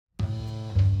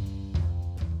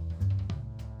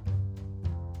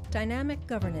Dynamic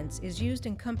governance is used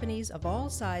in companies of all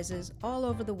sizes all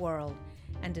over the world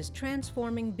and is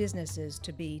transforming businesses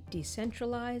to be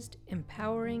decentralized,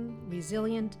 empowering,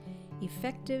 resilient,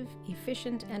 effective,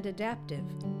 efficient, and adaptive.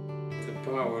 The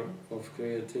power of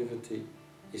creativity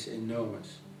is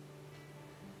enormous,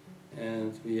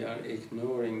 and we are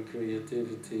ignoring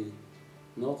creativity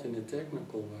not in a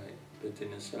technical way, but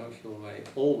in a social way,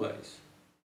 always.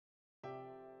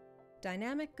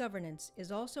 Dynamic governance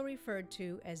is also referred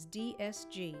to as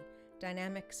DSG,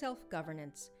 Dynamic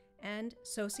Self-Governance, and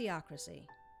Sociocracy.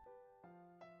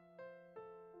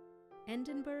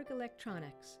 Endenburg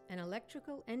Electronics, an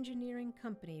electrical engineering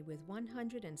company with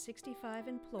 165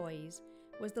 employees,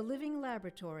 was the living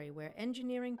laboratory where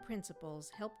engineering principles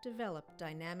helped develop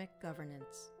dynamic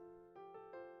governance.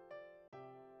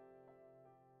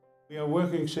 We are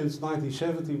working since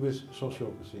 1970 with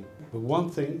sociocracy. But one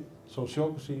thing,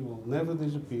 sociocracy will never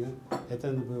disappear at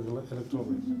Endenburg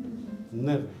Electronics.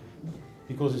 Never.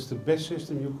 Because it's the best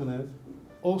system you can have.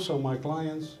 Also my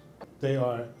clients, they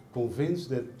are convinced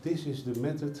that this is the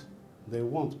method they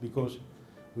want because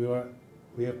we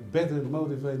have better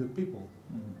motivated people.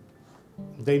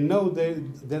 They know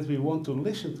that we want to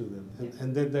listen to them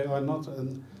and that they are not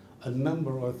a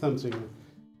number or something.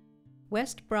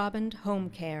 West Brabant Home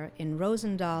Care in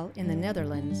Roosendaal in the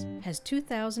Netherlands has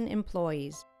 2,000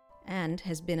 employees and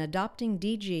has been adopting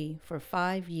DG for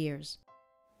 5 years.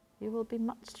 You will be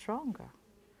much stronger.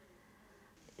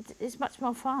 It's much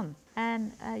more fun,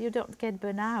 and you don't get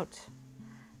burnout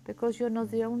because you're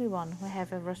not the only one who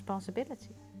have a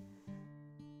responsibility.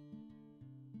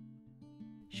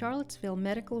 Charlottesville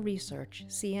Medical Research,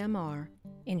 CMR,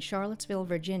 in Charlottesville,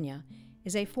 Virginia,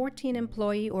 is a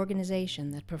 14-employee organization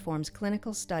that performs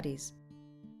clinical studies.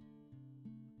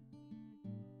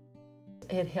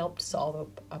 It helped solve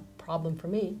a problem for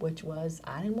me, which was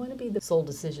I didn't want to be the sole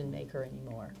decision maker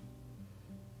anymore.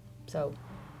 So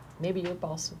maybe your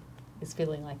boss is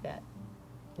feeling like that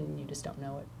and you just don't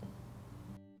know it.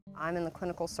 I'm in the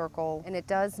clinical circle, and it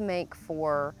does make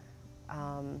for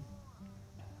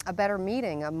a better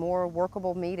meeting, a more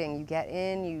workable meeting. You get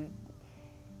in,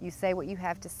 you say what you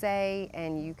have to say,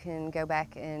 and you can go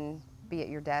back and be at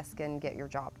your desk and get your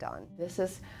job done. This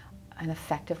is an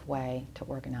effective way to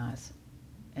organize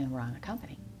and run a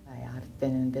company. I've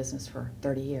been in business for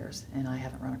 30 years, and I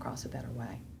haven't run across a better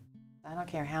way. I don't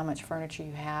care how much furniture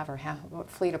you have or what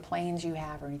fleet of planes you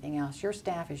have or anything else. Your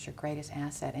staff is your greatest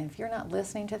asset, and if you're not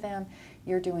listening to them,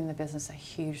 you're doing the business a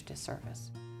huge disservice.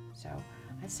 So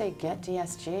I'd say get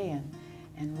DSG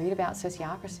and read about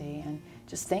sociocracy and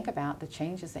just think about the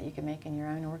changes that you can make in your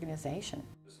own organization.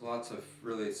 There's lots of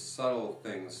really subtle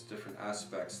things, different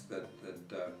aspects that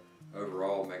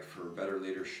overall make for better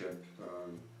leadership,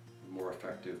 more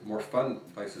effective, more fun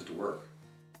places to work.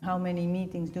 How many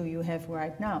meetings do you have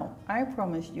right now? I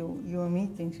promise you, your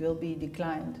meetings will be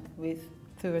declined with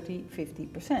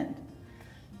 30–50%.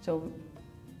 So,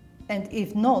 and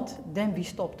if not, then we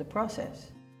stop the process.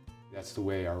 That's the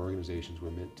way our organizations were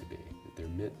meant to be. They're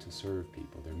meant to serve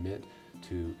people. They're meant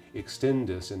to extend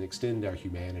us and extend our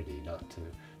humanity,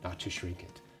 not to shrink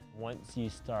it. Once you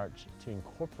start to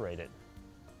incorporate it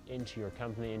into your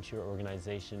company, into your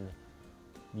organization,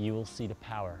 you will see the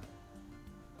power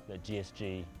that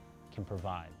GSG can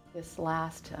provide. This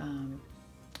last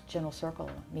General Circle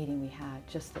meeting we had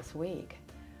just this week,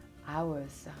 I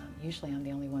was, usually I'm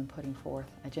the only one putting forth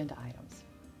agenda items,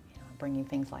 bringing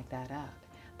things like that up.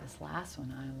 This last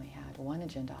one, I only had one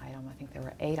agenda item. I think there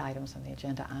were 8 items on the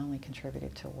agenda. I only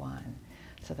contributed to 1.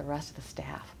 So the rest of the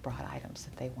staff brought items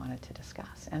that they wanted to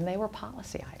discuss. And they were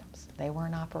policy items. They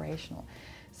weren't operational.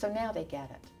 So now they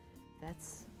get it.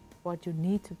 That's what you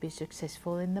need to be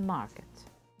successful in the market.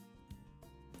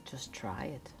 Just try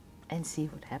it and see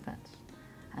what happens.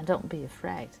 And don't be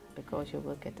afraid, because you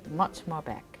will get much more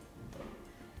back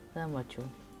than what you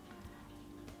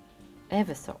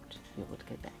ever thought you would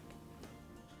get back.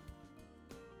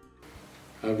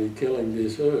 Are we killing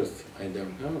this earth? I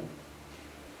don't know.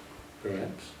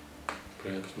 Perhaps,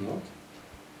 perhaps not.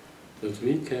 But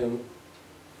we can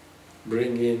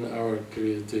bring in our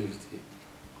creativity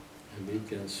and we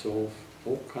can solve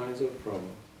all kinds of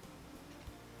problems.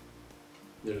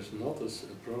 There's not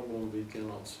a problem we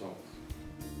cannot solve.